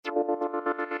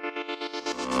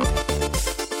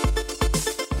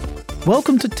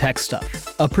Welcome to Tech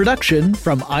Stuff, a production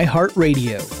from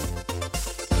iHeartRadio.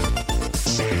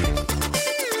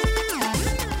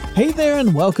 Hey there,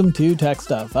 and welcome to Tech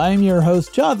Stuff. I'm your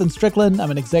host, Jonathan Strickland. I'm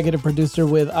an executive producer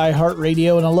with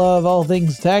iHeartRadio, and I love all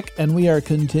things tech, and we are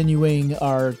continuing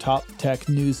our top tech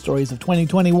news stories of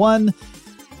 2021,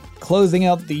 closing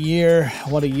out the year.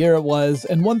 What a year it was.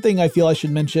 And one thing I feel I should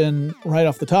mention right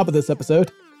off the top of this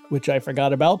episode, which I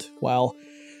forgot about while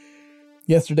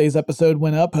yesterday's episode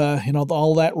went up,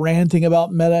 all that ranting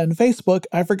about Meta and Facebook,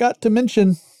 I forgot to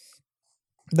mention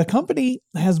the company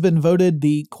has been voted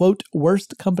the, quote,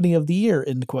 worst company of the year,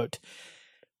 end quote.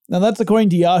 Now that's according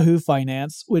to Yahoo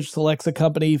Finance, which selects a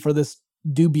company for this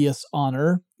dubious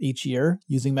honor each year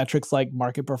using metrics like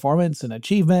market performance and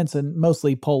achievements and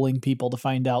mostly polling people to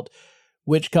find out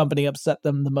which company upset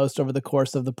them the most over the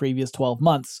course of the previous 12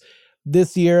 months.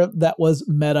 This year, that was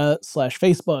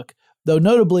Meta/Facebook, though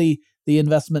notably, the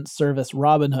investment service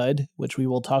Robinhood, which we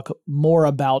will talk more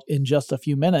about in just a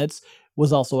few minutes,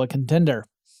 was also a contender.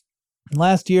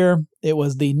 Last year, it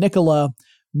was the Nikola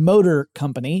Motor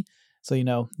Company.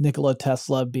 So, Nikola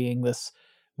Tesla being this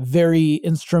very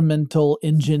instrumental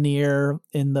engineer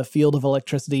in the field of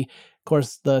electricity. Of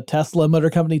course, the Tesla Motor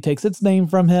Company takes its name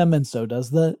from him, and so does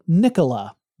the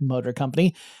Nikola Motor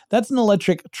Company. That's an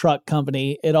electric truck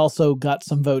company. It also got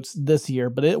some votes this year,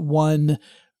 but it won,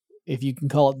 if you can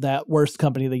call it that, worst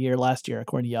company of the year last year,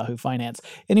 according to Yahoo Finance.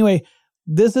 Anyway,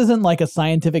 this isn't like a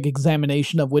scientific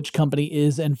examination of which company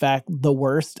is, in fact, the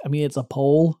worst. I mean, it's a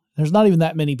poll. There's not even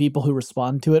that many people who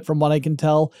respond to it, from what I can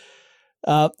tell.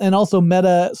 And also,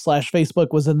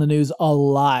 Meta/Facebook was in the news a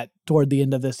lot toward the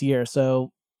end of this year,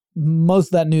 so most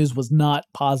of that news was not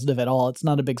positive at all. It's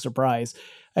not a big surprise.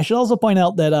 I should also point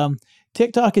out that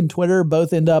TikTok and Twitter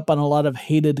both end up on a lot of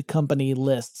hated company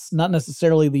lists. Not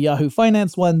necessarily the Yahoo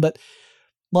Finance one, but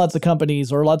lots of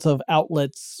companies or lots of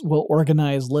outlets will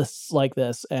organize lists like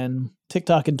this, and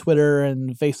TikTok and Twitter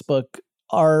and Facebook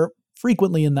are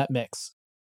frequently in that mix.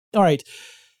 All right.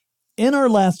 In our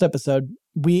last episode,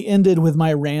 we ended with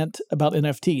my rant about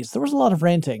NFTs. There was a lot of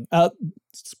ranting.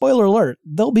 Spoiler alert,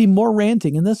 there'll be more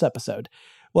ranting in this episode.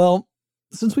 Well,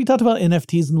 since we talked about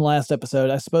NFTs in the last episode,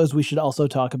 I suppose we should also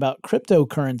talk about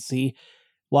cryptocurrency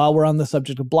while we're on the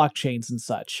subject of blockchains and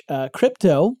such.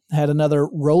 Crypto had another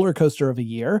roller coaster of a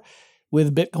year,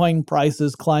 with Bitcoin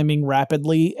prices climbing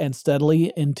rapidly and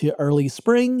steadily into early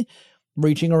spring,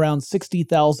 reaching around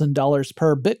 $60,000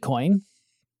 per Bitcoin.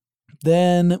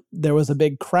 Then there was a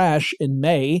big crash in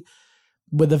May,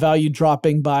 with the value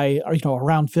dropping by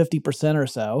around 50% or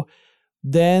so.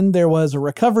 Then there was a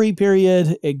recovery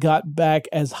period. It got back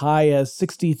as high as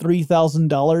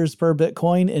 $63,000 per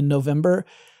Bitcoin in November.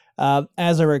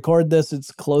 As I record this,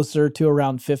 it's closer to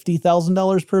around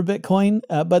 $50,000 per Bitcoin,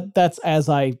 but that's as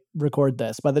I record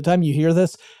this. By the time you hear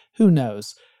this, who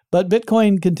knows? But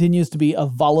Bitcoin continues to be a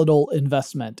volatile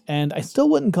investment, and I still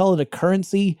wouldn't call it a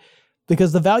currency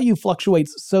because the value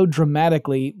fluctuates so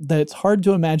dramatically that it's hard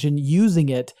to imagine using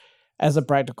it as a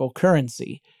practical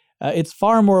currency. It's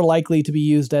far more likely to be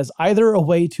used as either a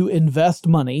way to invest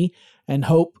money and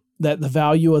hope that the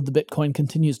value of the Bitcoin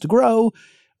continues to grow,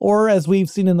 or, as we've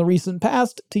seen in the recent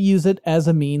past, to use it as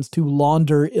a means to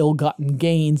launder ill-gotten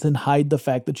gains and hide the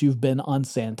fact that you've been on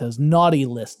Santa's naughty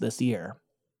list this year.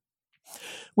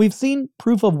 We've seen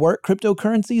proof-of-work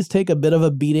cryptocurrencies take a bit of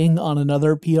a beating on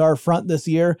another PR front this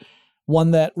year,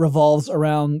 one that revolves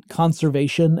around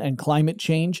conservation and climate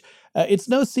change. It's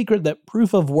no secret that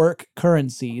proof-of-work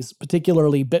currencies,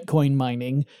 particularly Bitcoin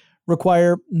mining,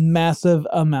 require massive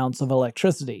amounts of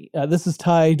electricity. This is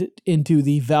tied into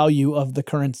the value of the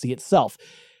currency itself.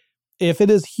 If it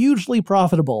is hugely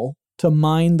profitable to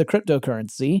mine the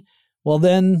cryptocurrency, well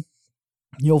then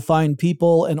you'll find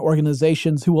people and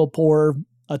organizations who will pour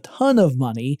a ton of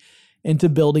money into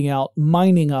building out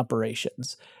mining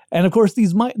operations. And of course,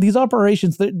 these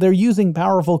operations, they're using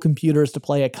powerful computers to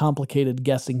play a complicated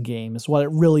guessing game, is what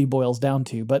it really boils down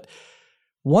to. But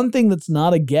one thing that's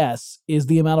not a guess is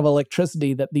the amount of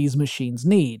electricity that these machines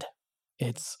need.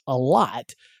 It's a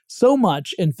lot. So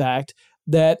much, in fact,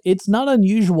 that it's not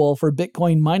unusual for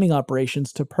Bitcoin mining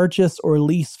operations to purchase or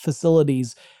lease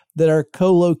facilities that are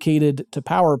co-located to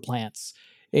power plants,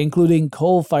 including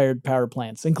coal-fired power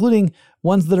plants, including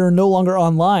ones that are no longer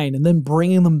online, and then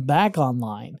bringing them back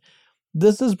online.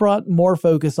 This has brought more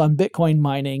focus on Bitcoin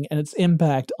mining and its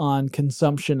impact on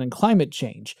consumption and climate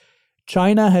change.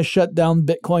 China has shut down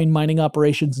Bitcoin mining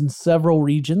operations in several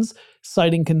regions,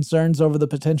 citing concerns over the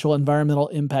potential environmental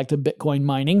impact of Bitcoin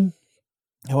mining.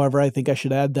 However, I think I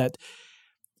should add that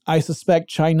I suspect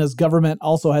China's government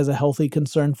also has a healthy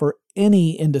concern for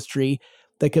any industry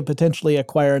that could potentially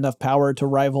acquire enough power to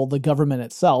rival the government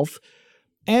itself.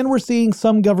 And we're seeing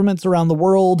some governments around the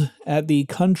world at the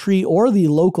country or the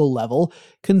local level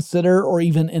consider or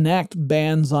even enact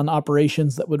bans on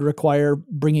operations that would require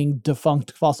bringing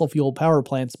defunct fossil fuel power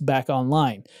plants back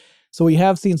online. So we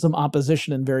have seen some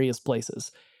opposition in various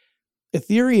places.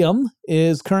 Ethereum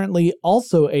is currently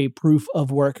also a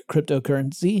proof-of-work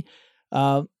cryptocurrency.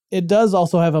 It does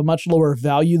also have a much lower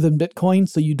value than Bitcoin,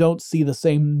 so you don't see the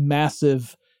same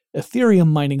massive Ethereum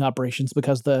mining operations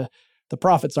because the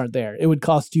profits aren't there. It would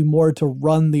cost you more to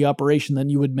run the operation than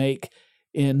you would make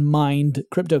in mined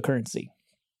cryptocurrency.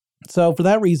 So for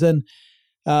that reason,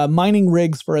 mining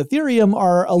rigs for Ethereum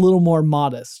are a little more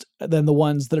modest than the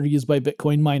ones that are used by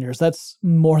Bitcoin miners. That's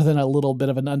more than a little bit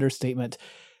of an understatement.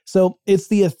 So it's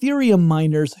the Ethereum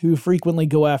miners who frequently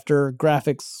go after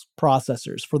graphics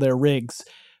processors for their rigs,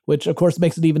 which of course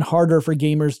makes it even harder for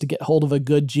gamers to get hold of a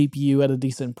good GPU at a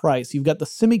decent price. You've got the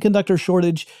semiconductor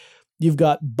shortage. You've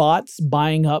got bots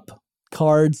buying up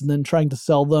cards and then trying to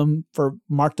sell them for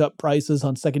marked up prices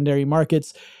on secondary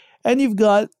markets. And you've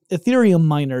got Ethereum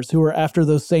miners who are after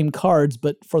those same cards,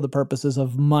 but for the purposes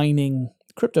of mining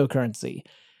cryptocurrency.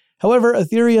 However,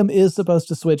 Ethereum is supposed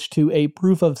to switch to a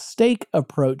proof-of-stake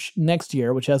approach next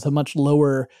year, which has a much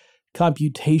lower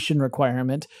computation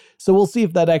requirement. So we'll see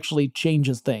if that actually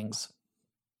changes things.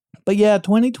 But yeah,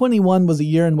 2021 was a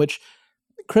year in which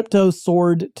crypto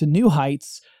soared to new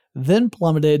heights, then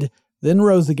plummeted, then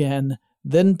rose again,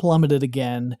 then plummeted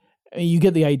again. You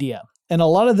get the idea. And a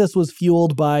lot of this was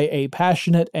fueled by a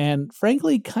passionate and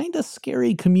frankly kind of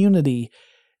scary community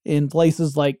in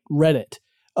places like Reddit.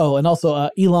 Oh, and also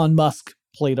Elon Musk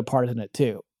played a part in it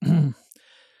too. I'm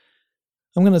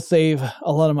going to save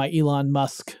a lot of my Elon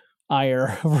Musk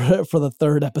ire for the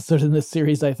third episode in this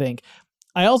series, I think.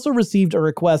 I also received a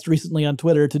request recently on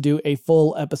Twitter to do a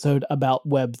full episode about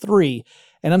Web3,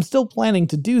 and I'm still planning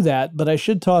to do that, but I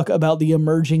should talk about the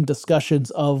emerging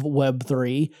discussions of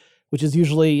Web3, which is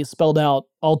usually spelled out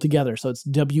all together, so it's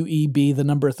WEB, the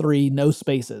number 3, no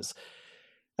spaces.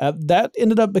 That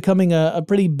ended up becoming a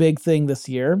pretty big thing this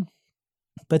year,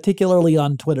 particularly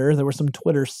on Twitter. There were some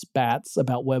Twitter spats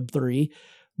about Web3.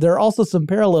 There are also some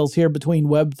parallels here between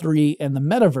Web3 and the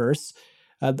metaverse,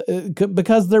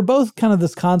 because they're both kind of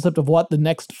this concept of what the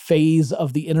next phase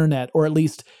of the internet, or at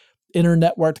least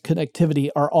inter-networked connectivity,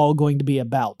 are all going to be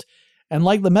about. And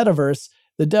like the metaverse,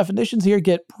 the definitions here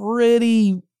get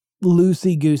pretty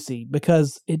loosey-goosey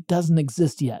because it doesn't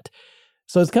exist yet.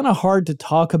 So it's kind of hard to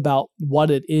talk about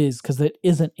what it is because it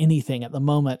isn't anything at the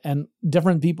moment, and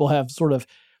different people have sort of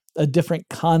a different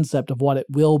concept of what it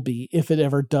will be if it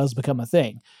ever does become a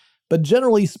thing. But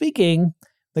generally speaking,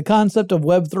 the concept of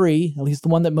Web3, at least the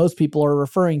one that most people are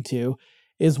referring to,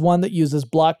 is one that uses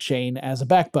blockchain as a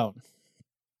backbone.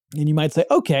 And you might say,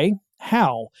 okay,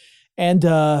 how? And,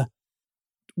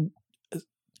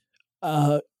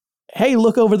 hey,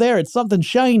 look over there, it's something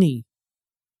shiny.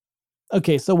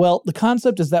 Okay, so well, the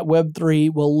concept is that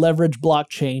Web3 will leverage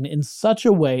blockchain in such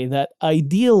a way that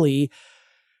ideally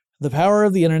the power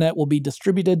of the internet will be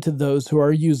distributed to those who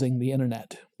are using the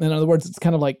internet. In other words, it's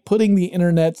kind of like putting the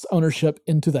internet's ownership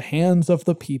into the hands of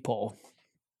the people.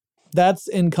 That's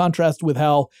in contrast with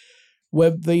how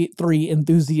Web3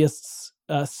 enthusiasts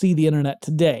see the internet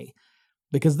today,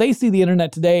 because they see the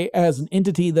internet today as an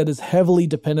entity that is heavily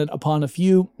dependent upon a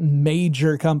few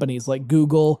major companies like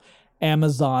Google,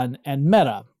 Amazon, and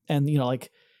Meta. And,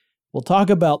 we'll talk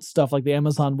about stuff like the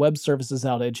Amazon Web Services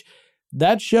outage.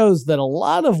 That shows that a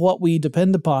lot of what we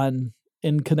depend upon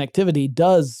in connectivity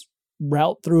does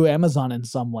route through Amazon in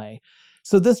some way.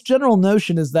 So this general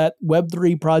notion is that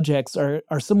Web3 projects are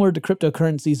similar to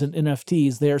cryptocurrencies and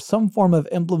NFTs. They are some form of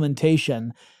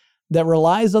implementation that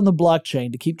relies on the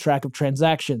blockchain to keep track of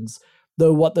transactions,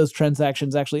 though what those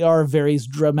transactions actually are varies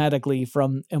dramatically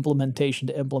from implementation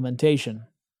to implementation.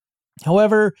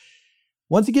 However,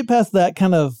 once you get past that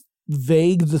kind of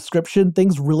vague description,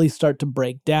 things really start to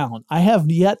break down. I have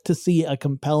yet to see a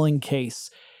compelling case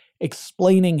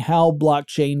explaining how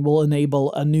blockchain will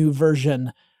enable a new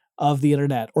version of the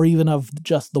internet, or even of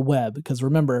just the web, because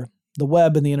remember, the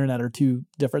web and the internet are two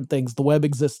different things. The web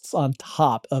exists on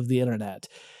top of the internet.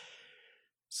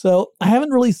 So I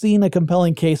haven't really seen a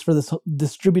compelling case for this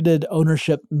distributed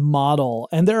ownership model,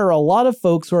 and there are a lot of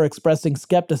folks who are expressing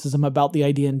skepticism about the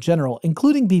idea in general,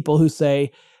 including people who say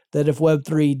that if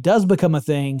Web3 does become a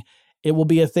thing, it will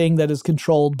be a thing that is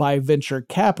controlled by venture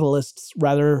capitalists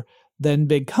rather than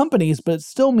big companies, but it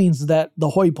still means that the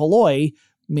hoi polloi,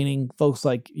 meaning folks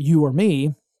like you or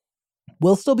me,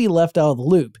 will still be left out of the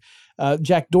loop.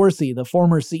 Jack Dorsey, the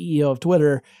former CEO of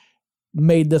Twitter,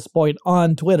 made this point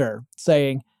on Twitter,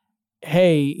 saying,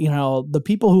 hey, the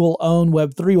people who will own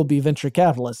Web3 will be venture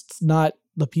capitalists, not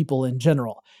the people in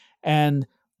general. And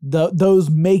those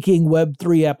making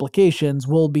Web3 applications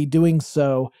will be doing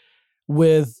so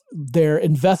with their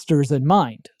investors in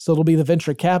mind. So it'll be the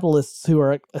venture capitalists who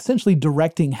are essentially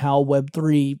directing how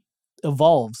Web3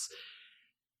 evolves.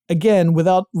 Again,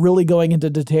 without really going into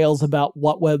details about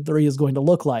what Web3 is going to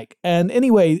look like. And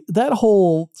anyway, that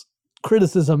whole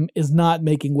criticism is not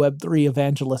making Web3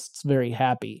 evangelists very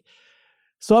happy.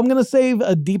 So I'm going to save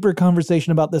a deeper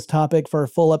conversation about this topic for a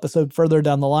full episode further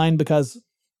down the line, because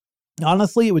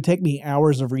honestly, it would take me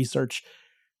hours of research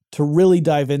to really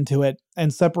dive into it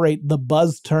and separate the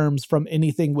buzz terms from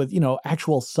anything with,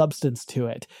 actual substance to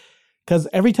it. Because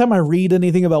every time I read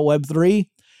anything about Web3,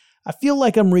 I feel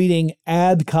like I'm reading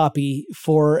ad copy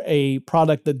for a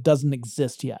product that doesn't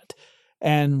exist yet.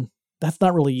 And that's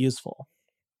not really useful.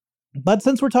 But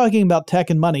since we're talking about tech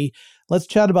and money, let's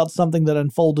chat about something that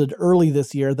unfolded early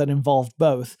this year that involved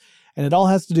both. And it all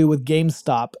has to do with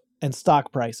GameStop and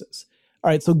stock prices. All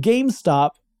right, so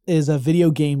GameStop is a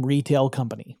video game retail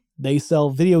company. They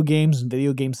sell video games and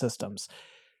video game systems.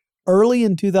 Early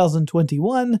in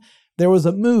 2021, there was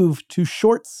a move to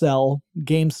short sell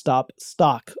GameStop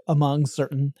stock among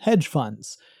certain hedge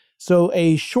funds. So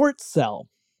a short sell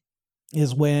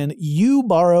is when you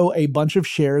borrow a bunch of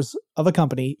shares of a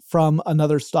company from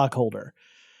another stockholder.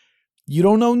 You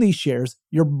don't own these shares,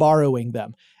 you're borrowing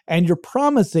them. And you're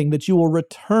promising that you will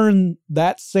return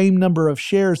that same number of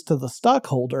shares to the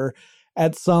stockholder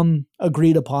at some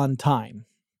agreed upon time.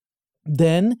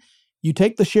 Then you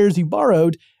take the shares you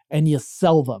borrowed and you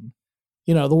sell them.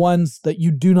 The ones that you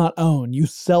do not own, you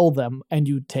sell them and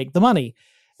you take the money.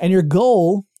 And your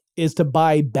goal is to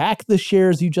buy back the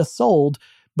shares you just sold,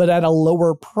 but at a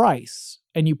lower price,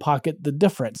 and you pocket the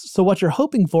difference. So what you're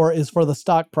hoping for is for the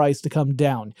stock price to come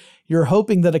down. You're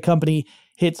hoping that a company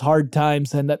hits hard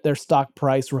times and that their stock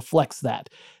price reflects that.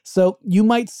 So you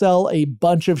might sell a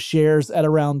bunch of shares at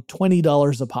around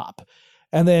 $20 a pop.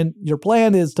 And then your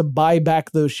plan is to buy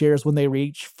back those shares when they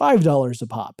reach $5 a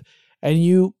pop. And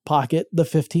you pocket the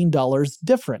 $15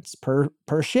 difference per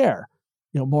share,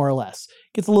 more or less.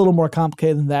 It gets a little more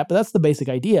complicated than that, but that's the basic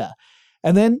idea.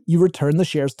 And then you return the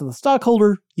shares to the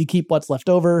stockholder, you keep what's left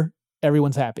over,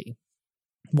 everyone's happy.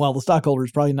 Well, the stockholder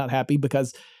is probably not happy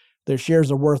because their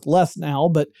shares are worth less now,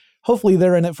 but hopefully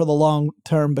they're in it for the long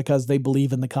term because they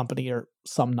believe in the company or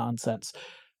some nonsense.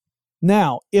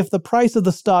 Now, if the price of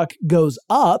the stock goes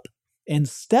up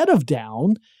instead of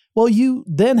down, well, you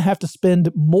then have to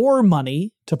spend more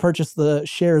money to purchase the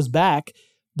shares back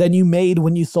than you made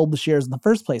when you sold the shares in the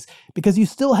first place, because you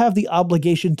still have the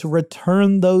obligation to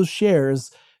return those shares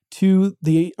to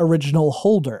the original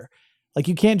holder. Like,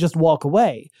 you can't just walk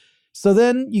away. So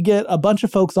then you get a bunch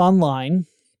of folks online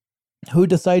who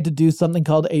decide to do something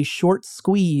called a short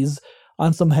squeeze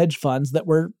on some hedge funds that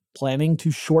were planning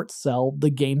to short sell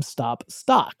the GameStop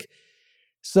stock.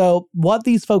 So what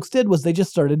these folks did was they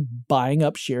just started buying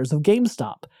up shares of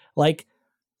GameStop, like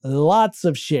lots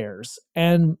of shares.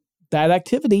 And that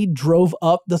activity drove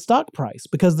up the stock price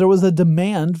because there was a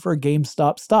demand for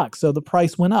GameStop stock. So the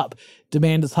price went up.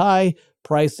 Demand is high,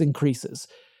 price increases.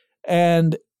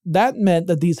 And that meant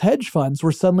that these hedge funds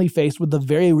were suddenly faced with the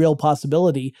very real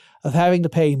possibility of having to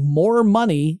pay more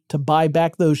money to buy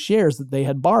back those shares that they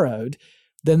had borrowed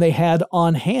than they had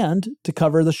on hand to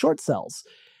cover the short sells.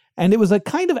 And it was a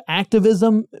kind of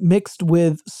activism mixed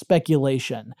with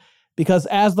speculation, because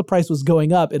as the price was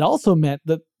going up, it also meant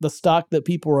that the stock that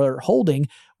people were holding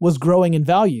was growing in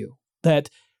value, that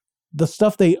the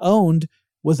stuff they owned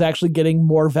was actually getting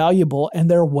more valuable and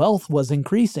their wealth was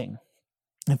increasing.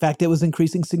 In fact, it was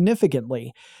increasing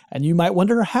significantly. And you might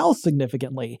wonder how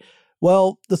significantly.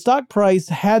 Well, the stock price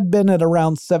had been at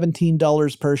around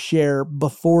 $17 per share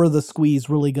before the squeeze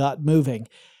really got moving.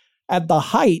 At the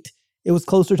height, it was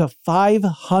closer to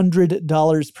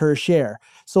 $500 per share.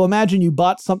 So imagine you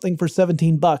bought something for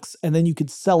 $17 and then you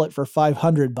could sell it for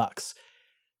 $500.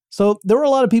 So there were a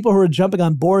lot of people who were jumping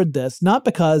on board this, not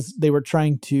because they were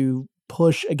trying to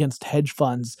push against hedge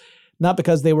funds, not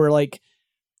because they were like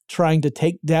trying to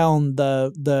take down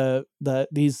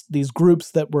these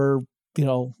groups that were,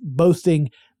 boasting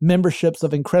memberships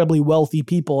of incredibly wealthy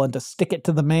people and to stick it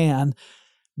to the man.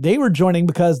 They were joining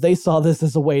because they saw this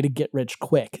as a way to get rich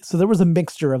quick. So there was a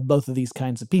mixture of both of these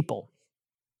kinds of people.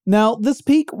 Now, this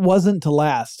peak wasn't to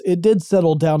last. It did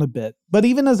settle down a bit. But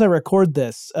even as I record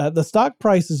this, the stock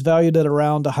price is valued at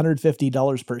around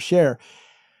 $150 per share.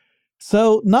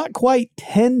 So not quite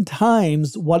 10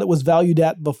 times what it was valued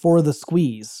at before the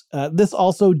squeeze. This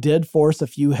also did force a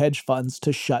few hedge funds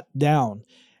to shut down.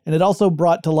 And it also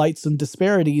brought to light some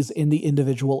disparities in the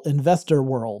individual investor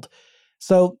world.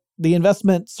 So the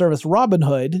investment service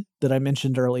Robinhood that I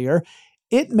mentioned earlier,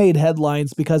 it made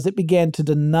headlines because it began to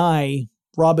deny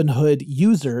Robinhood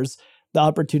users the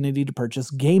opportunity to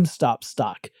purchase GameStop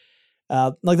stock.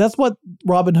 That's what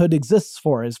Robinhood exists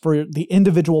for, is for the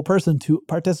individual person to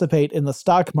participate in the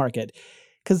stock market.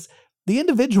 Because the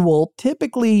individual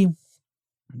typically,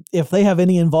 if they have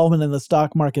any involvement in the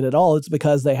stock market at all, it's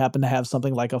because they happen to have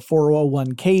something like a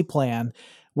 401k plan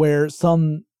where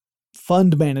some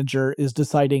fund manager is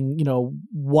deciding,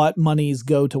 what monies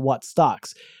go to what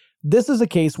stocks. This is a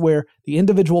case where the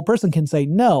individual person can say,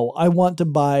 no, I want to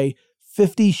buy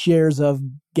 50 shares of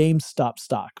GameStop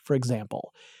stock, for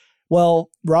example. Well,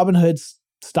 Robinhood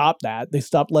stopped that. They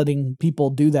stopped letting people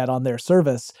do that on their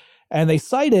service. And they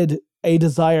cited a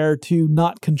desire to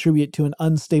not contribute to an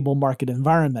unstable market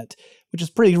environment, which is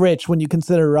pretty rich when you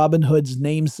consider Robinhood's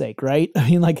namesake, right? I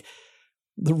mean,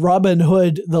 the Robin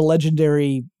Hood, the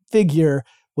legendary figure,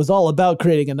 was all about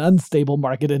creating an unstable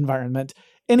market environment.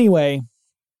 Anyway,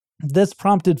 this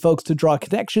prompted folks to draw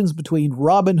connections between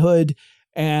Robinhood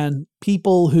and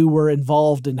people who were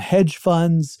involved in hedge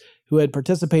funds, who had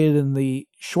participated in the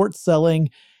short selling.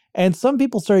 And some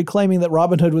people started claiming that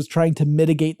Robinhood was trying to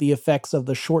mitigate the effects of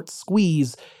the short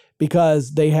squeeze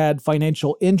because they had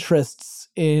financial interests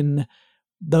in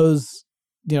those,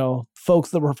 folks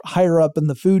that were higher up in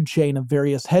the food chain of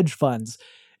various hedge funds.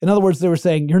 In other words, they were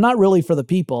saying, you're not really for the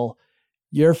people,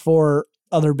 you're for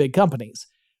other big companies.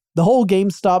 The whole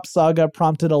GameStop saga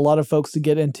prompted a lot of folks to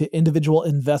get into individual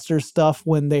investor stuff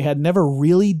when they had never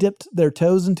really dipped their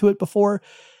toes into it before.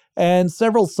 And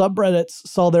several subreddits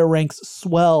saw their ranks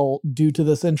swell due to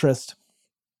this interest.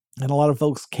 And a lot of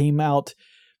folks came out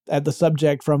at the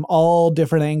subject from all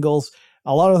different angles,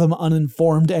 a lot of them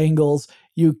uninformed angles.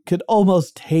 You could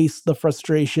almost taste the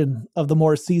frustration of the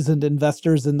more seasoned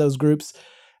investors in those groups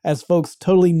as folks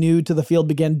totally new to the field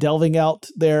began delving out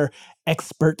their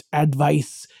expert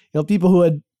advice. People who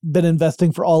had been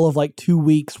investing for all of 2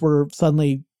 weeks were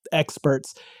suddenly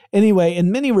experts. Anyway,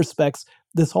 in many respects,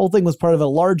 this whole thing was part of a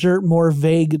larger, more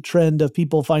vague trend of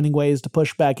people finding ways to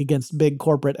push back against big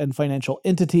corporate and financial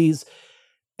entities.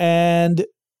 And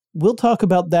we'll talk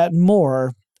about that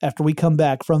more after we come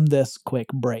back from this quick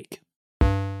break.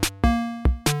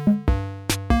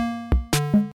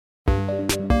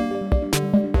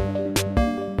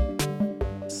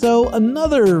 So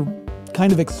another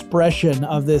kind of expression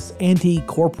of this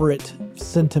anti-corporate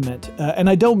sentiment, and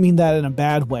I don't mean that in a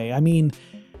bad way. I mean,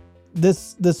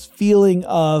 this feeling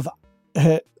of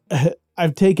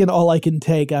I've taken all I can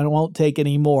take, I won't take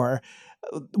any more,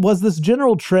 was this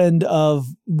general trend of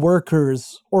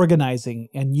workers organizing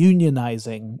and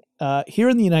unionizing. Here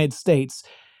in the United States,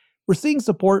 we're seeing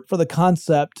support for the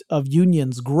concept of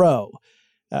unions grow,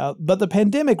 but the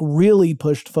pandemic really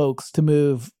pushed folks to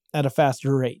move at a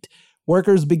faster rate.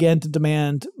 Workers began to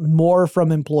demand more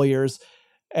from employers,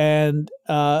 and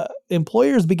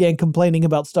employers began complaining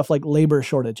about stuff like labor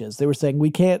shortages. They were saying,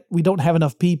 we don't have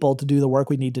enough people to do the work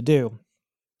we need to do.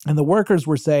 And the workers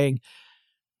were saying,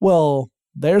 well,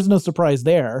 there's no surprise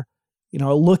there.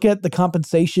 Look at the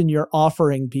compensation you're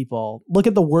offering people. Look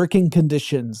at the working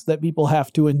conditions that people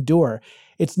have to endure.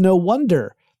 It's no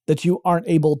wonder that you aren't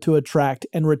able to attract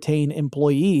and retain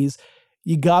employees.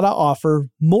 You gotta offer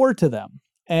more to them.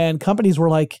 And companies were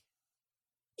like,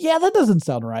 yeah, that doesn't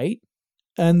sound right.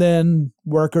 And then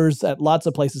workers at lots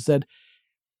of places said,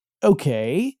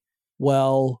 okay,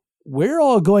 well, we're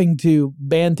all going to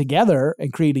band together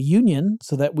and create a union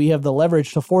so that we have the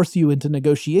leverage to force you into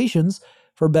negotiations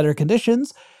for better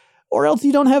conditions, or else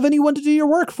you don't have anyone to do your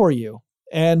work for you.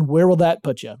 And where will that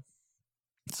put you?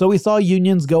 So we saw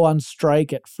unions go on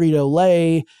strike at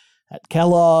Frito-Lay, at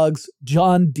Kellogg's,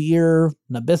 John Deere,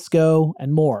 Nabisco,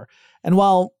 and more. And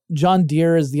while John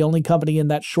Deere is the only company in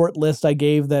that short list I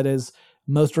gave that is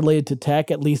most related to tech,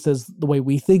 at least as the way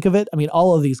we think of it, I mean,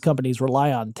 all of these companies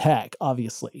rely on tech,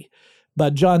 obviously.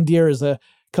 But John Deere is a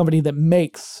company that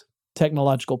makes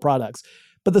technological products.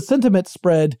 But the sentiment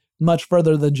spread much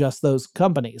further than just those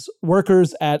companies.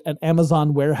 Workers at an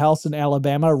Amazon warehouse in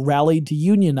Alabama rallied to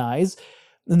unionize,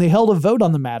 and they held a vote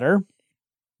on the matter.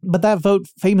 But that vote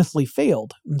famously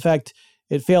failed. In fact,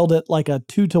 it failed at a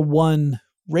 2-to-1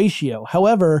 ratio.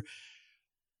 However,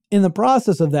 in the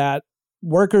process of that,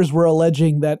 workers were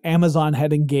alleging that Amazon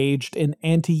had engaged in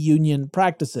anti-union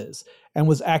practices and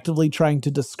was actively trying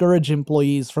to discourage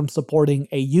employees from supporting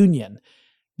a union.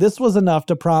 This was enough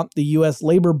to prompt the U.S.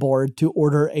 Labor Board to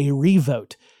order a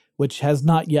revote, which has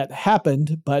not yet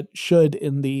happened, but should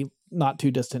in the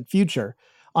not-too-distant future.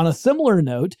 On a similar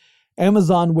note,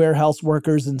 Amazon warehouse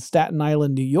workers in Staten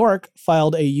Island, New York,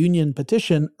 filed a union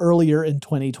petition earlier in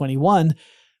 2021,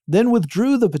 then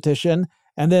withdrew the petition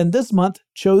and then this month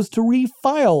chose to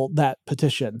refile that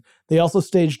petition. They also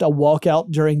staged a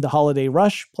walkout during the holiday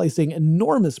rush, placing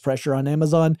enormous pressure on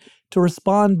Amazon to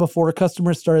respond before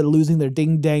customers started losing their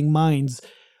ding-dang minds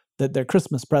that their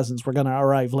Christmas presents were going to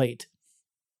arrive late.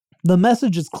 The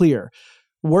message is clear.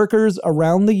 Workers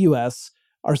around the U.S.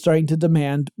 are starting to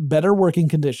demand better working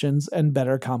conditions and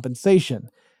better compensation.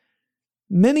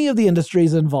 Many of the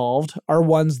industries involved are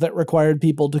ones that required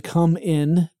people to come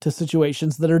in to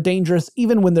situations that are dangerous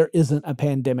even when there isn't a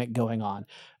pandemic going on.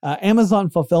 Amazon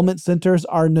fulfillment centers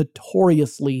are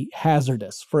notoriously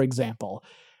hazardous, for example.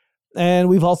 And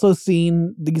we've also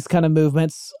seen these kind of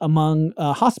movements among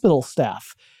hospital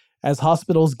staff as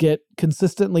hospitals get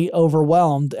consistently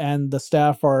overwhelmed and the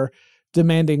staff are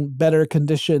demanding better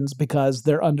conditions because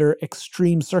they're under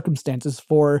extreme circumstances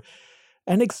for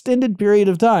an extended period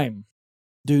of time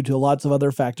due to lots of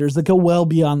other factors that go well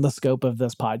beyond the scope of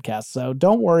this podcast. So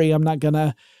don't worry, I'm not going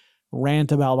to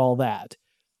rant about all that.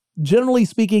 Generally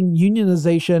speaking,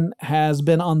 unionization has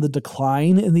been on the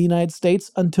decline in the United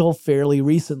States until fairly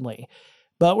recently.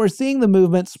 But we're seeing the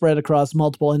movement spread across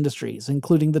multiple industries,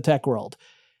 including the tech world.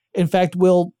 In fact,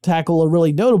 we'll tackle a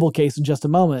really notable case in just a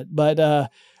moment, but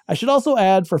I should also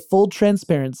add, for full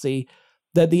transparency,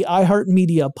 that the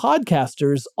iHeartMedia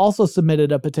podcasters also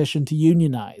submitted a petition to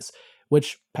unionize,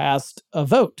 which passed a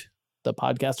vote. The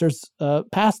podcasters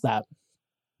passed that.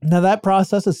 Now, that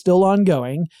process is still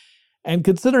ongoing, and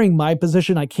considering my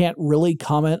position, I can't really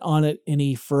comment on it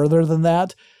any further than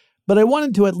that, but I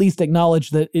wanted to at least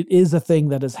acknowledge that it is a thing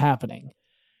that is happening.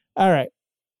 All right,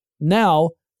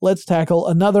 now let's tackle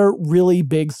another really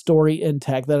big story in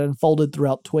tech that unfolded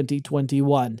throughout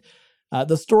 2021.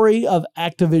 The story of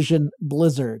Activision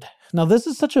Blizzard. Now, this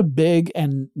is such a big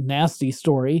and nasty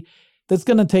story that's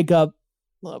going to take up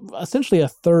essentially a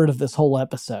third of this whole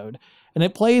episode. And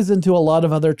it plays into a lot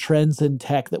of other trends in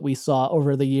tech that we saw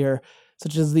over the year,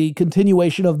 such as the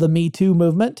continuation of the Me Too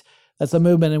movement. That's a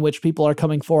movement in which people are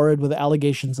coming forward with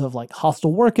allegations of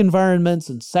hostile work environments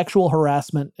and sexual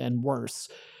harassment and worse.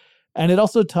 And it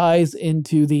also ties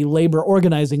into the labor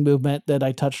organizing movement that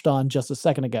I touched on just a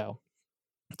second ago.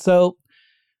 So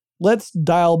let's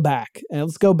dial back and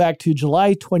let's go back to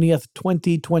July 20th,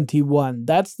 2021.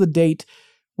 That's the date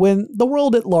when the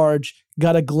world at large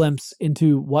got a glimpse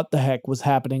into what the heck was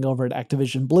happening over at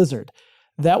Activision Blizzard.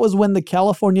 That was when the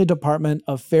California Department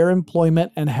of Fair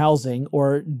Employment and Housing,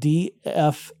 or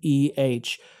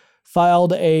DFEH,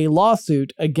 filed a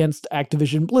lawsuit against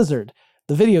Activision Blizzard,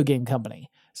 the video game company.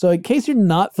 So in case you're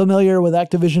not familiar with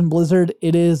Activision Blizzard,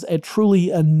 it is a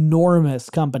truly enormous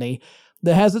company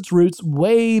that has its roots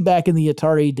way back in the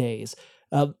Atari days.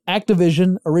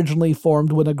 Activision originally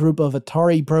formed when a group of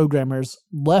Atari programmers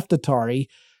left Atari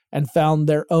and found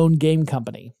their own game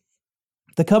company.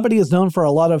 The company is known for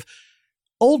a lot of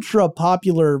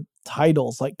ultra-popular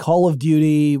titles like Call of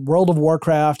Duty, World of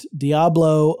Warcraft,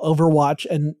 Diablo, Overwatch,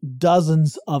 and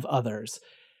dozens of others.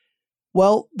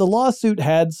 Well, the lawsuit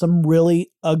had some really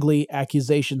ugly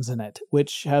accusations in it,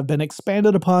 which have been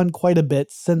expanded upon quite a bit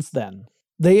since then.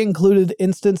 They included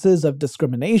instances of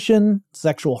discrimination,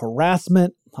 sexual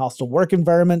harassment, hostile work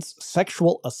environments,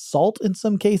 sexual assault in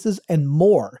some cases, and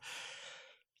more.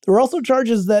 There were also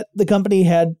charges that the company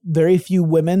had very few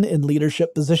women in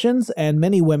leadership positions, and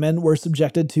many women were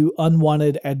subjected to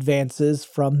unwanted advances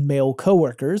from male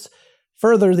coworkers.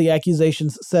 Further, the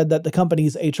accusations said that the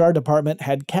company's HR department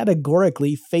had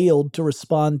categorically failed to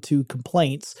respond to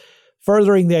complaints,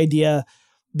 furthering the idea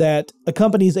that a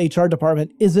company's HR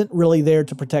department isn't really there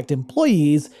to protect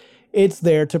employees, it's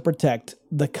there to protect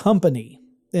the company.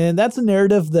 And that's a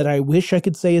narrative that I wish I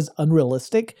could say is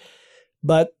unrealistic,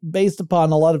 but based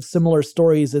upon a lot of similar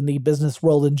stories in the business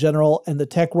world in general and the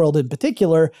tech world in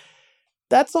particular,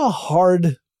 that's a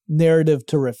hard narrative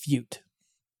to refute.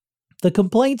 The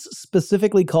complaints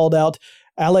specifically called out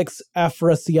Alex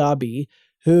Afrasiabi,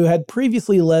 who had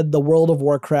previously led the World of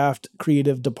Warcraft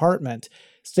creative department,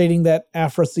 stating that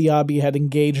Afrasiabi had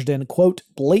engaged in, quote,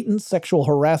 blatant sexual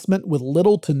harassment with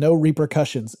little to no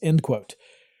repercussions, end quote.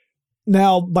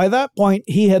 Now, by that point,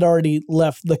 he had already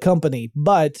left the company,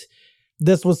 but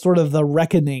this was sort of the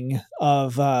reckoning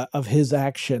of his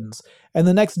actions. And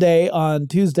the next day, on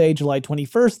Tuesday, July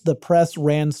 21st, the press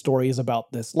ran stories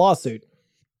about this lawsuit.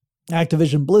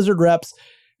 Activision Blizzard reps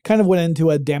kind of went into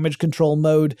a damage control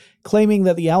mode, claiming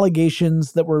that the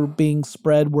allegations that were being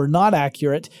spread were not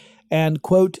accurate and,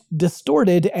 quote,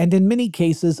 distorted and in many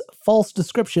cases false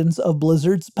descriptions of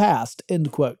Blizzard's past,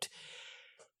 end quote.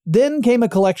 Then came a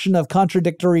collection of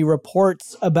contradictory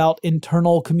reports about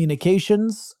internal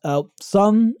communications.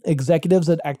 Some executives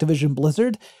at Activision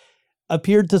Blizzard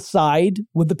appeared to side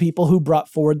with the people who brought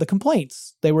forward the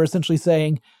complaints. They were essentially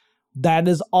saying, that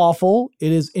is awful,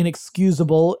 it is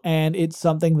inexcusable, and it's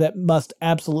something that must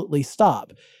absolutely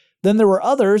stop. Then there were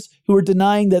others who were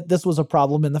denying that this was a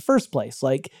problem in the first place.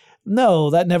 Like, no,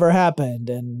 that never happened,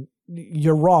 and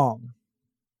you're wrong.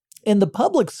 In the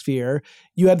public sphere,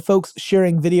 you had folks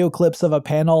sharing video clips of a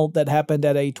panel that happened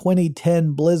at a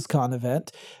 2010 BlizzCon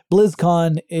event.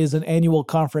 BlizzCon is an annual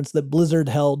conference that Blizzard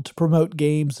held to promote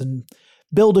games and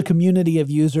build a community of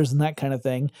users and that kind of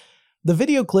thing. The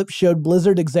video clip showed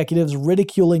Blizzard executives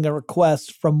ridiculing a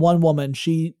request from one woman.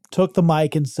 She took the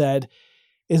mic and said,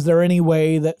 "Is there any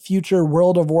way that future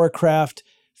World of Warcraft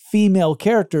female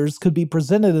characters could be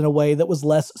presented in a way that was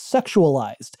less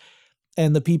sexualized?"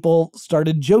 And the people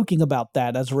started joking about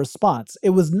that as a response. It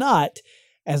was not,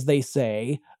 as they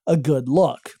say, a good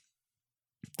look.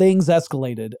 Things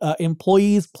escalated.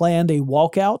 Employees planned a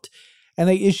walkout, and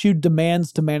they issued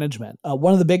demands to management.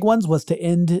 One of the big ones was to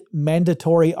end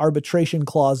mandatory arbitration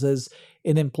clauses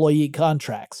in employee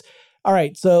contracts. All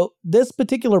right, so this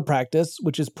particular practice,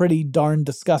 which is pretty darn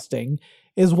disgusting,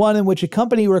 is one in which a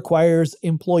company requires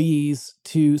employees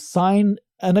to sign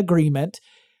an agreement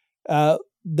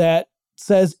that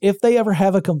says if they ever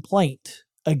have a complaint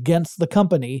against the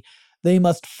company, they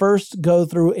must first go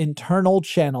through internal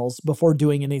channels before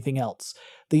doing anything else.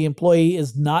 The employee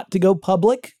is not to go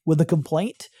public with a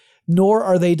complaint, nor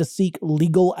are they to seek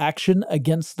legal action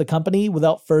against the company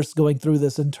without first going through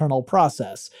this internal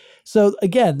process. So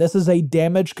again, this is a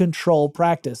damage control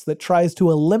practice that tries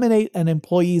to eliminate an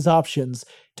employee's options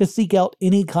to seek out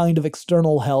any kind of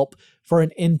external help for an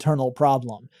internal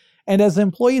problem. And as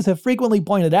employees have frequently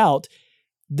pointed out,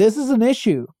 this is an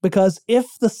issue because if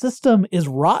the system is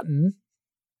rotten,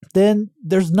 then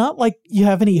there's not like you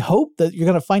have any hope that you're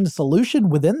going to find a solution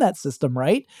within that system,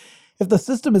 right? If the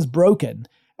system is broken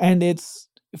and it's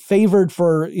favored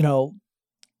for,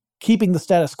 keeping the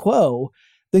status quo,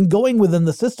 then going within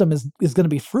the system is going to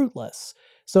be fruitless.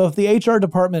 So if the HR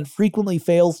department frequently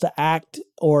fails to act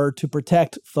or to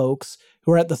protect folks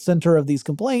who are at the center of these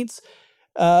complaints,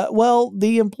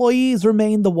 the employees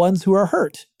remain the ones who are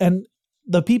hurt. And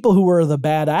the people who were the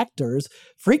bad actors,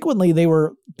 frequently they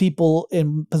were people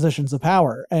in positions of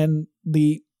power. And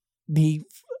the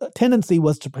tendency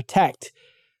was to protect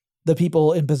the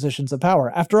people in positions of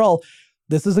power. After all,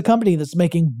 this is a company that's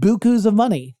making bukus of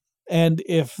money. And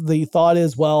if the thought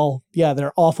is, well, yeah,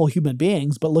 they're awful human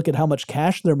beings, but look at how much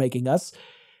cash they're making us,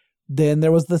 then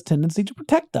there was this tendency to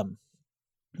protect them.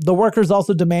 The workers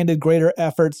also demanded greater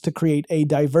efforts to create a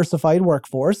diversified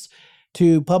workforce,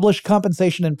 to publish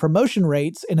compensation and promotion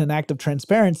rates in an act of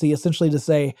transparency, essentially to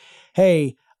say,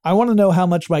 hey, I want to know how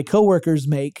much my coworkers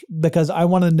make because I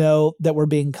want to know that we're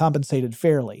being compensated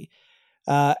fairly.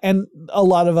 And a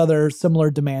lot of other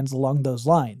similar demands along those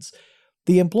lines.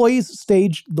 The employees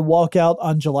staged the walkout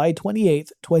on July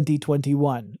 28th,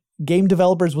 2021. Game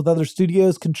developers with other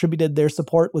studios contributed their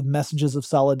support with messages of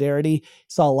solidarity.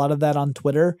 Saw a lot of that on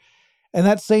Twitter. And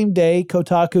that same day,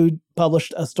 Kotaku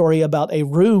published a story about a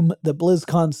room that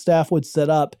BlizzCon staff would set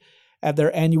up at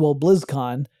their annual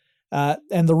BlizzCon,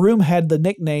 and the room had the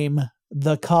nickname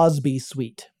The Cosby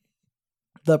Suite.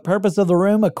 The purpose of the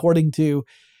room, according to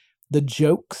the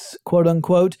jokes, quote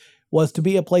unquote, was to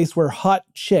be a place where hot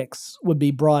chicks would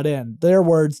be brought in. Their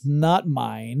words, not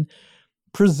mine.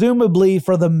 Presumably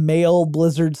for the male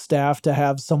Blizzard staff to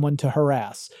have someone to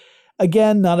harass.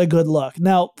 Again, not a good look.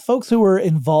 Now, folks who were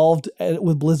involved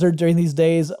with Blizzard during these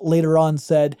days later on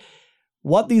said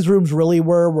what these rooms really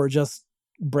were just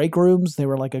break rooms. They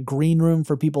were like a green room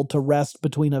for people to rest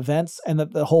between events, and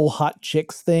that the whole hot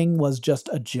chicks thing was just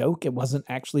a joke. It wasn't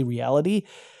actually reality.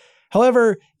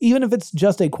 However, even if it's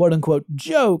just a quote-unquote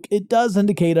joke, it does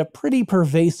indicate a pretty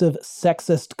pervasive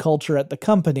sexist culture at the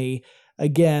company.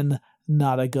 Again,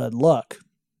 not a good look.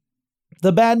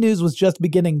 The bad news was just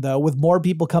beginning, though, with more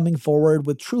people coming forward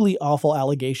with truly awful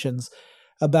allegations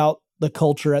about the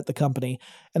culture at the company.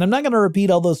 And I'm not going to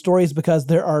repeat all those stories because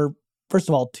there are, first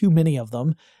of all, too many of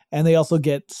them, and they also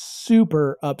get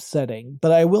super upsetting.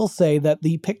 But I will say that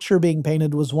the picture being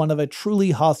painted was one of a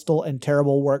truly hostile and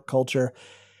terrible work culture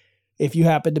if you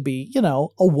happen to be, a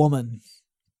woman.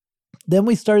 Then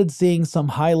we started seeing some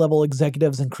high-level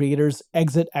executives and creators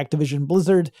exit Activision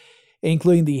Blizzard,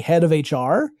 including the head of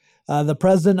HR. The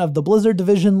president of the Blizzard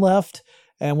division left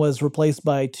and was replaced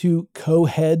by two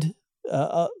co-head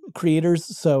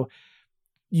creators. So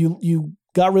you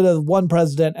got rid of one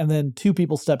president and then two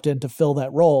people stepped in to fill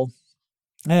that role.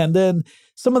 And then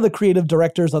some of the creative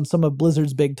directors on some of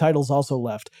Blizzard's big titles also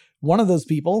left. One of those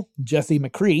people, Jesse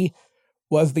McCree,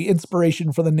 was the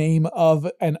inspiration for the name of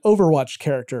an Overwatch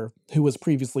character who was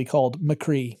previously called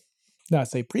McCree. Now, I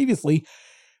say previously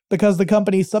because the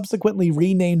company subsequently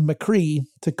renamed McCree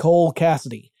to Cole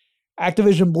Cassidy.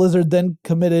 Activision Blizzard then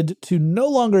committed to no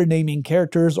longer naming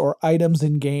characters or items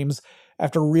in games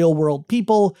after real-world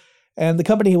people, and the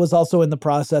company was also in the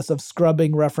process of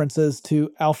scrubbing references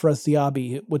to Alfra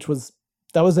Siabi,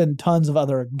 that was in tons of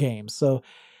other games. So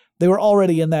they were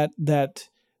already in that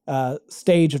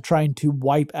stage of trying to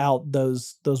wipe out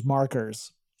those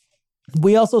markers.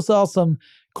 We also saw some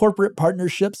corporate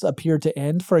partnerships appear to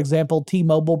end. For example,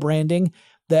 T-Mobile branding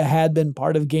that had been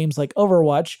part of games like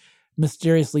Overwatch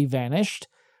mysteriously vanished.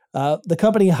 The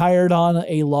company hired on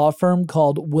a law firm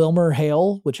called Wilmer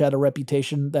Hale, which had a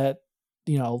reputation that,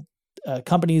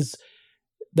 companies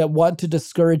that want to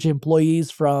discourage employees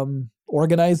from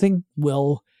organizing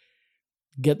will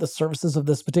get the services of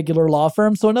this particular law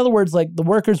firm. So in other words, like the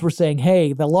workers were saying,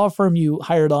 hey, the law firm you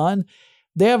hired on,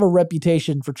 they have a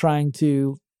reputation for trying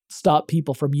to stop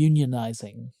people from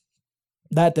unionizing.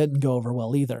 That didn't go over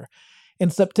well either. In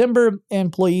September,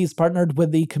 employees partnered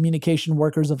with the Communication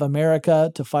Workers of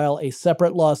America to file a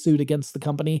separate lawsuit against the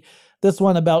company. This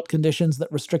one about conditions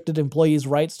that restricted employees'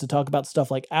 rights to talk about stuff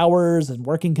like hours and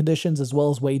working conditions as well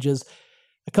as wages.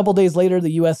 A couple days later,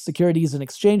 the U.S. Securities and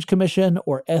Exchange Commission,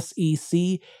 or SEC,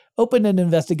 opened an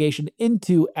investigation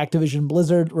into Activision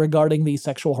Blizzard regarding the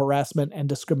sexual harassment and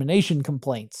discrimination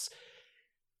complaints.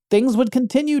 Things would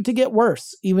continue to get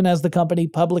worse, even as the company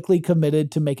publicly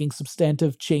committed to making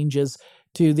substantive changes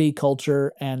to the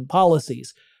culture and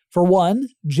policies. For one,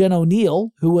 Jen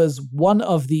O'Neill, who was one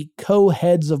of the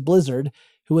co-heads of Blizzard,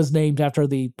 who was named after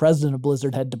the president of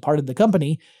Blizzard had departed the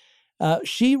company,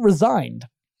 she resigned.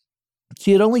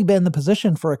 She had only been in the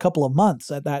position for a couple of months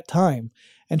at that time,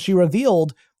 and she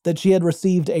revealed that she had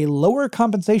received a lower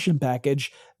compensation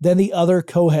package than the other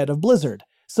co-head of Blizzard.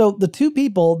 So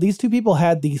these two people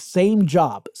had the same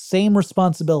job, same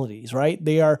responsibilities, right?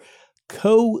 They are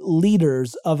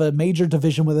co-leaders of a major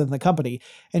division within the company.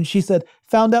 And she said,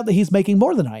 found out that he's making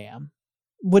more than I am,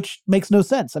 which makes no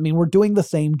sense. I mean, we're doing the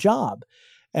same job.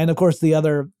 And of course, the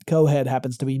other co-head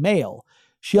happens to be male.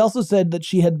 She also said that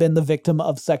she had been the victim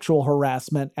of sexual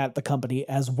harassment at the company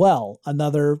as well.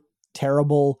 Another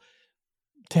terrible,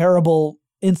 terrible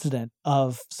incident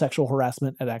of sexual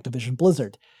harassment at Activision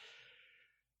Blizzard.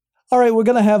 All right, we're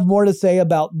going to have more to say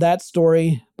about that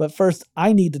story, but first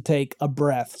I need to take a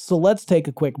breath, so let's take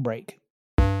a quick break.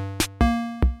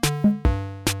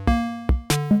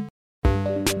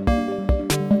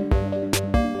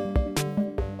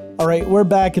 All right, we're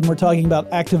back and we're talking about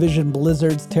Activision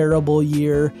Blizzard's terrible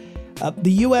year.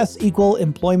 The U.S. Equal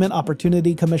Employment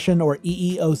Opportunity Commission, or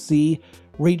EEOC,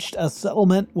 reached a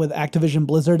settlement with Activision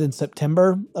Blizzard in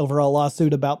September over a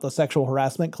lawsuit about the sexual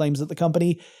harassment claims at the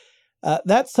company.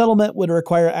 That settlement would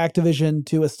require Activision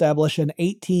to establish an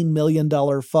 $18 million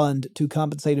fund to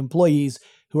compensate employees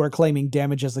who are claiming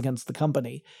damages against the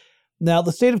company. Now,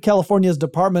 the state of California's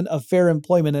Department of Fair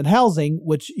Employment and Housing,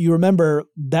 which you remember,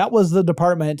 that was the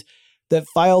department that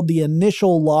filed the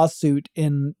initial lawsuit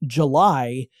in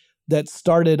July that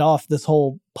started off this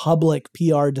whole public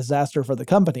PR disaster for the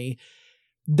company,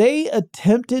 they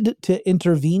attempted to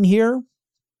intervene here.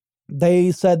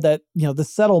 They said that, the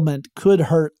settlement could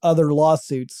hurt other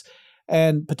lawsuits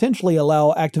and potentially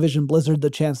allow Activision Blizzard the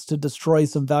chance to destroy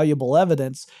some valuable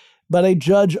evidence, but a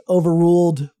judge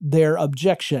overruled their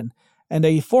objection, and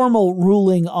a formal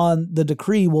ruling on the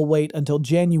decree will wait until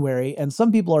January, and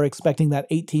some people are expecting that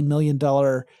 $18 million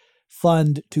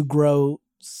fund to grow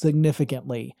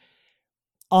significantly.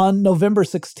 On November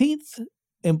 16th,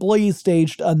 employees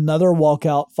staged another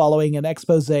walkout following an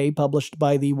expose published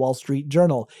by the Wall Street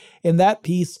Journal. In that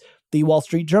piece, the Wall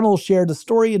Street Journal shared a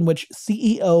story in which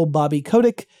CEO Bobby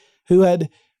Kotick, who had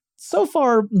so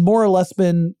far more or less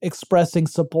been expressing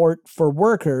support for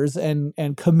workers and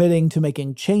committing to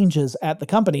making changes at the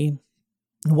company,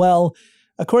 well,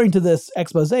 according to this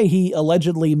expose, he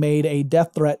allegedly made a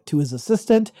death threat to his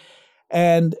assistant.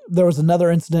 And there was another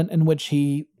incident in which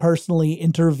he personally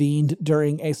intervened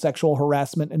during a sexual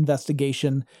harassment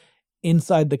investigation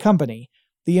inside the company.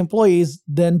 The employees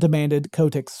then demanded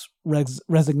Kotick's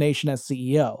resignation as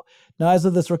CEO. Now, as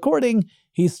of this recording,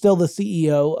 he's still the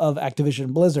CEO of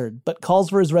Activision Blizzard, but calls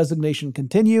for his resignation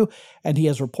continue, and he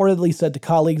has reportedly said to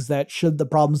colleagues that should the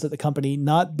problems at the company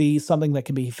not be something that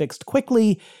can be fixed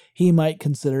quickly, he might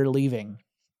consider leaving.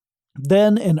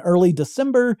 Then, in early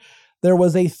December, there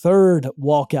was a third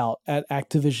walkout at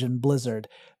Activision Blizzard.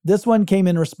 This one came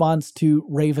in response to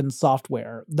Raven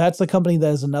Software. That's a company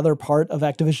that is another part of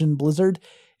Activision Blizzard.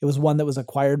 It was one that was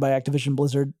acquired by Activision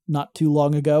Blizzard not too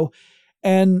long ago.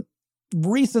 And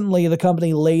recently, the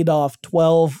company laid off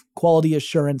 12 quality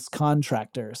assurance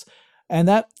contractors. And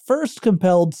that first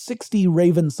compelled 60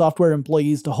 Raven Software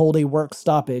employees to hold a work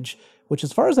stoppage, which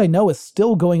as far as I know is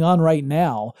still going on right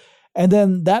now. And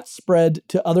then that spread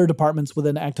to other departments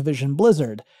within Activision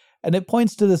Blizzard. And it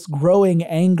points to this growing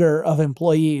anger of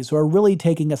employees who are really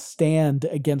taking a stand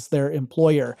against their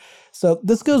employer. So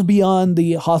this goes beyond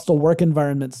the hostile work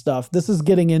environment stuff. This is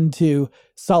getting into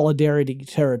solidarity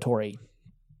territory.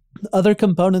 Other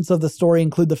components of the story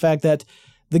include the fact that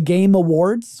the Game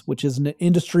Awards, which is an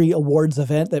industry awards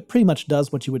event that pretty much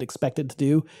does what you would expect it to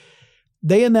do,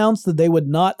 they announced that they would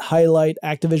not highlight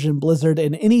Activision Blizzard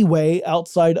in any way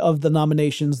outside of the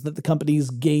nominations that the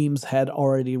company's games had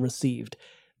already received.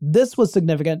 This was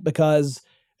significant because,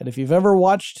 and if you've ever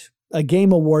watched a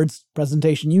Game Awards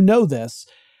presentation, you know this,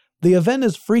 the event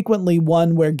is frequently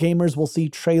one where gamers will see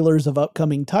trailers of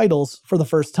upcoming titles for the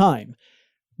first time.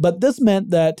 But this meant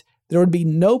that there would be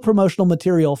no promotional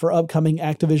material for upcoming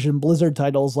Activision Blizzard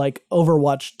titles like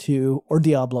Overwatch 2 or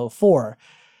Diablo 4.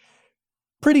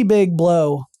 Pretty big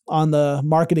blow on the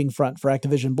marketing front for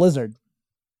Activision Blizzard.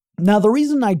 Now, the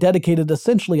reason I dedicated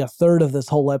essentially a third of this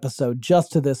whole episode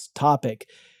just to this topic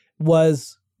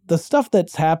was the stuff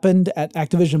that's happened at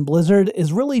Activision Blizzard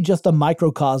is really just a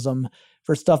microcosm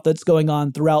for stuff that's going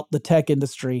on throughout the tech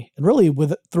industry and really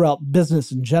throughout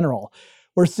business in general.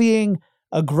 We're seeing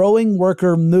a growing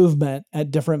worker movement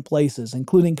at different places,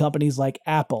 including companies like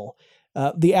Apple.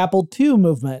 The Apple II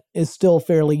movement is still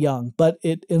fairly young, but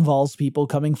it involves people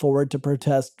coming forward to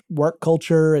protest work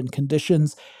culture and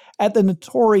conditions at the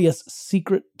notorious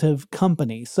secretive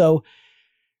company. So,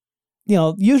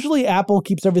 usually Apple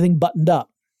keeps everything buttoned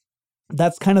up.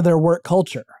 That's kind of their work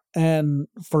culture. And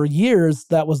for years,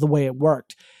 that was the way it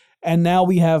worked. And now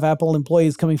we have Apple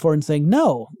employees coming forward and saying,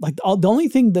 no, like the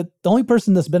only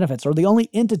person this benefits, or the only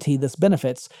entity this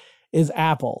benefits, is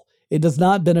Apple. It does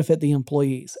not benefit the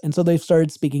employees. And so they've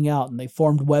started speaking out, and they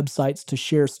formed websites to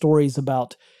share stories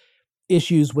about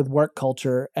issues with work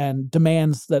culture and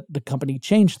demands that the company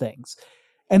change things.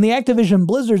 And the Activision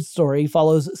Blizzard story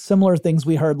follows similar things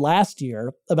we heard last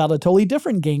year about a totally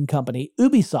different game company,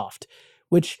 Ubisoft,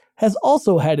 which has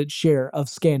also had its share of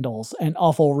scandals and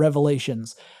awful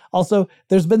revelations. Also,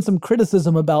 there's been some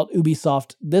criticism about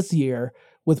Ubisoft this year,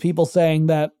 with people saying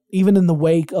that even in the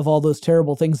wake of all those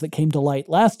terrible things that came to light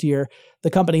last year, the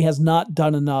company has not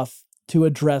done enough to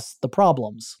address the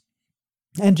problems.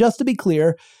 And just to be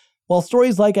clear, while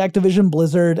stories like Activision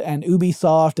Blizzard and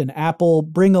Ubisoft and Apple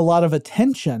bring a lot of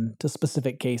attention to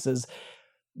specific cases,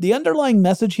 the underlying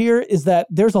message here is that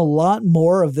there's a lot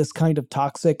more of this kind of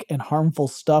toxic and harmful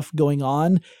stuff going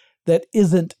on that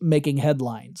isn't making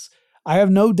headlines. I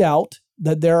have no doubt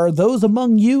that there are those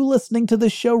among you listening to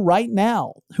this show right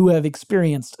now who have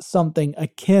experienced something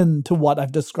akin to what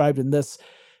I've described in this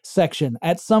section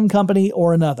at some company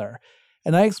or another.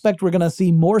 And I expect we're going to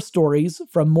see more stories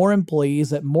from more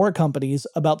employees at more companies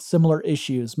about similar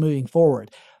issues moving forward.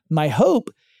 My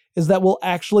hope is that we'll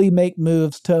actually make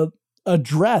moves to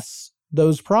address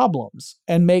those problems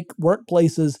and make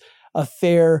workplaces a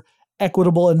fair,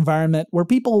 equitable environment where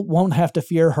people won't have to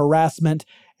fear harassment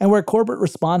and where corporate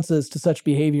responses to such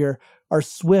behavior are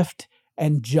swift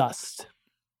and just.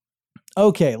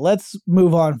 Okay, let's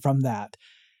move on from that.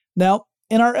 Now,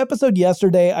 in our episode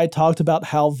yesterday, I talked about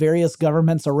how various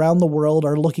governments around the world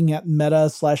are looking at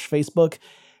Meta/Facebook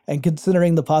and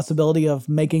considering the possibility of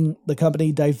making the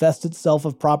company divest itself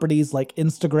of properties like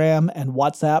Instagram and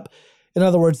WhatsApp. In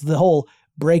other words, the whole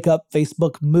break up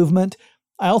Facebook movement.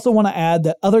 I also want to add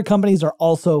that other companies are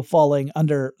also falling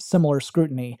under similar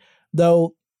scrutiny,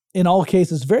 though in all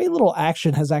cases, very little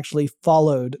action has actually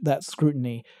followed that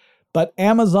scrutiny. But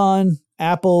Amazon,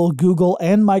 Apple, Google,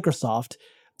 and Microsoft,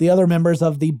 the other members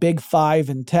of the Big Five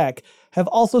in tech, have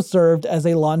also served as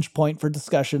a launch point for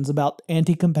discussions about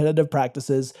anti-competitive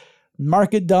practices,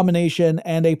 market domination,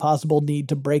 and a possible need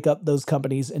to break up those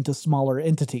companies into smaller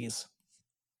entities.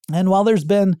 And while there's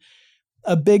been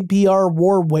a big PR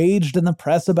war waged in the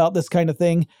press about this kind of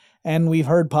thing, and we've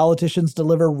heard politicians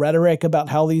deliver rhetoric about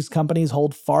how these companies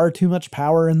hold far too much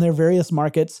power in their various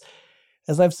markets,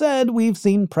 as I've said, we've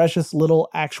seen precious little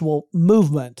actual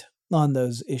movement on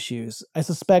those issues. I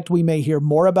suspect we may hear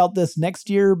more about this next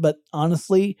year, but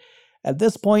honestly, at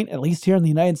this point, at least here in the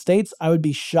United States, I would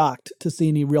be shocked to see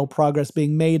any real progress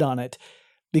being made on it,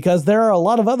 because there are a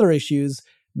lot of other issues,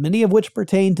 many of which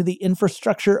pertain to the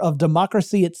infrastructure of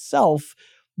democracy itself,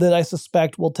 that I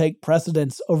suspect will take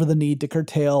precedence over the need to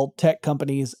curtail tech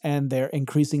companies and their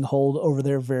increasing hold over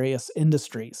their various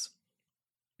industries.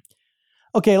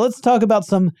 Okay, let's talk about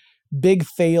some big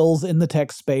fails in the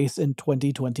tech space in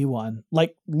 2021,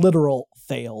 like literal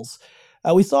fails.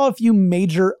 We saw a few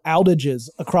major outages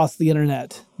across the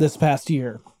internet this past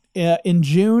year. In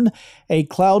June, a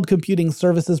cloud computing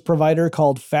services provider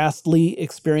called Fastly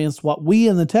experienced what we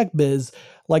in the tech biz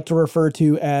like to refer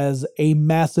to as a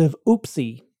massive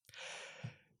oopsie.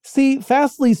 See,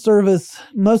 Fastly's service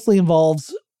mostly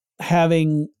involves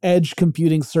having edge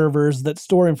computing servers that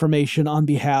store information on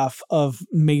behalf of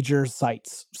major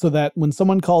sites, so that when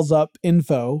someone calls up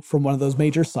info from one of those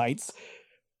major sites,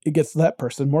 it gets to that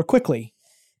person more quickly.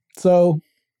 So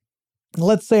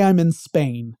let's say I'm in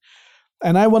Spain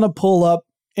and I want to pull up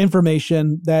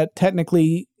information that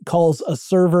technically calls a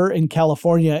server in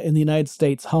California in the United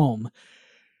States home.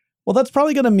 Well, that's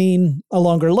probably going to mean a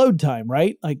longer load time,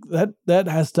 right? Like that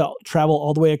has to travel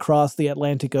all the way across the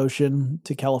Atlantic Ocean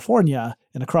to California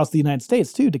and across the United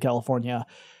States too to California.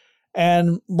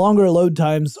 And longer load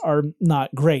times are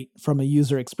not great from a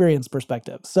user experience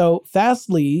perspective. So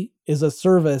Fastly is a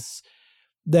service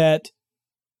that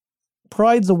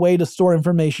provides a way to store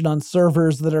information on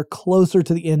servers that are closer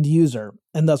to the end user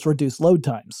and thus reduce load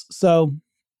times. So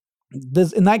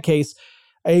in that case,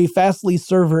 a Fastly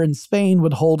server in Spain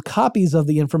would hold copies of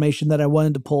the information that I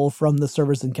wanted to pull from the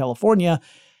servers in California,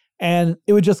 and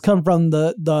it would just come from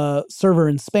the server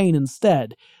in Spain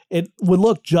instead. It would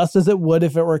look just as it would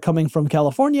if it were coming from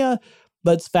California,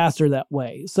 but it's faster that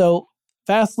way. So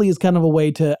Fastly is kind of a way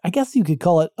to, I guess you could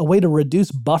call it a way to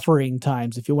reduce buffering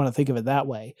times if you want to think of it that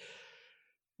way.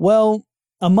 Well,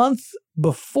 a month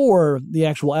before the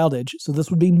actual outage, so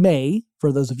this would be May,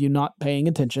 for those of you not paying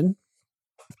attention,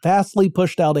 Fastly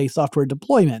pushed out a software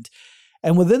deployment.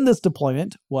 And within this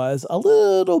deployment was a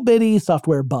little bitty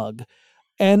software bug.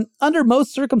 And under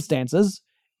most circumstances,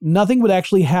 nothing would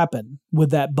actually happen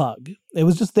with that bug. It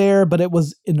was just there, but it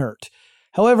was inert.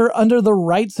 However, under the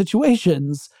right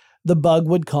situations, the bug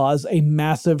would cause a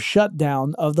massive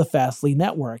shutdown of the Fastly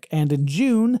network. And in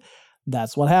June,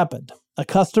 that's what happened. A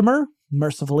customer,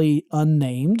 mercifully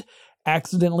unnamed,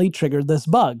 accidentally triggered this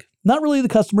bug. Not really the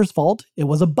customer's fault, it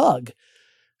was a bug.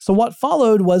 So what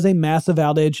followed was a massive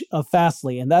outage of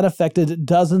Fastly, and that affected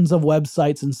dozens of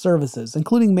websites and services,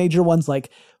 including major ones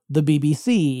like the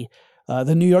BBC,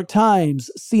 the New York Times,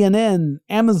 CNN,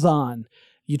 Amazon.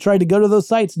 You tried to go to those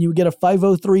sites and you would get a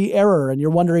 503 error, and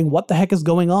you're wondering what the heck is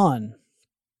going on.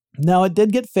 Now, it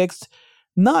did get fixed.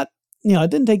 It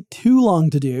didn't take too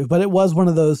long to do, but it was one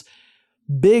of those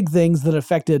big things that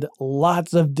affected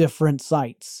lots of different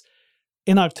sites.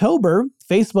 In October,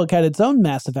 Facebook had its own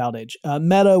massive outage.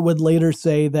 Meta would later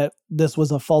say that this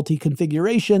was a faulty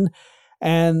configuration,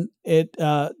 and it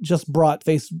just brought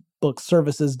Facebook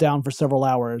services down for several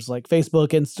hours, like Facebook,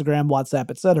 Instagram,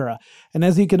 WhatsApp, etc. And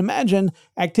as you can imagine,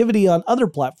 activity on other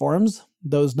platforms,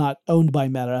 those not owned by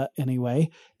Meta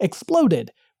anyway, exploded,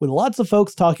 with lots of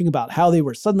folks talking about how they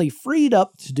were suddenly freed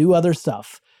up to do other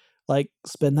stuff, like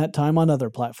spend that time on other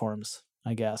platforms,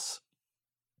 I guess.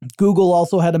 Google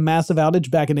also had a massive outage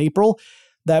back in April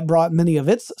that brought many of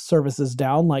its services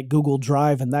down, like Google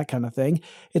Drive and that kind of thing.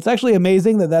 It's actually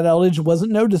amazing that outage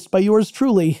wasn't noticed by yours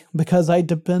truly, because I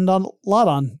depend a lot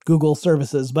on Google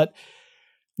services. But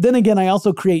then again, I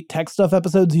also create tech stuff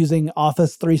episodes using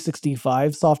Office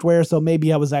 365 software, so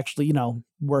maybe I was actually,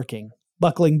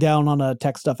 buckling down on a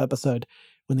tech stuff episode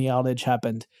when the outage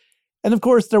happened. And of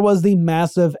course, there was the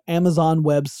massive Amazon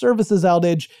Web Services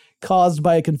outage caused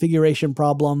by a configuration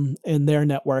problem in their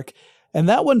network. And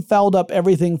that one fouled up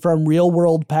everything from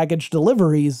real-world package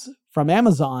deliveries from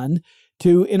Amazon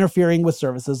to interfering with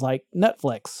services like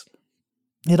Netflix.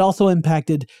 It also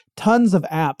impacted tons of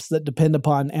apps that depend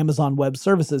upon Amazon Web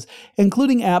Services,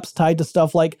 including apps tied to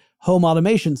stuff like home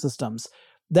automation systems.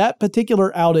 That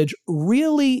particular outage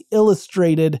really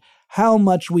illustrated how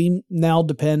much we now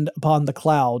depend upon the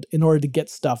cloud in order to get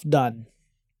stuff done.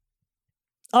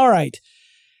 All right,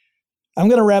 I'm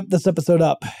going to wrap this episode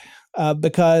up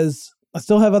because I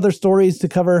still have other stories to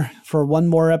cover for one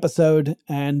more episode,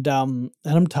 and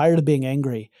I'm tired of being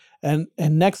angry. And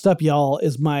next up, y'all,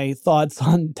 is my thoughts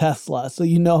on Tesla, so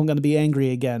I'm going to be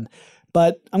angry again.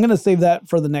 But I'm going to save that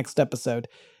for the next episode.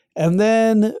 And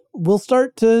then we'll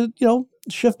start to,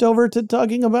 shift over to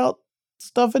talking about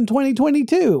stuff in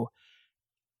 2022.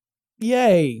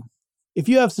 Yay! If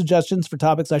you have suggestions for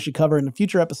topics I should cover in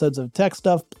future episodes of Tech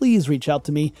Stuff, please reach out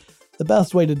to me. The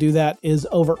best way to do that is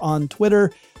over on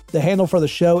Twitter. The handle for the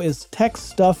show is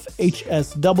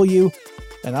TechStuffHSW,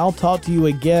 and I'll talk to you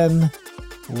again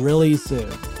really soon.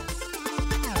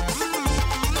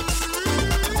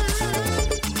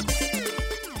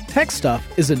 Tech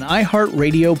Stuff is an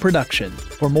iHeartRadio production.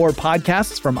 For more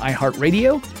podcasts from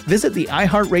iHeartRadio, visit the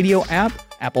iHeartRadio app,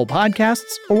 Apple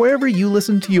Podcasts, or wherever you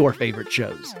listen to your favorite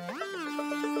shows.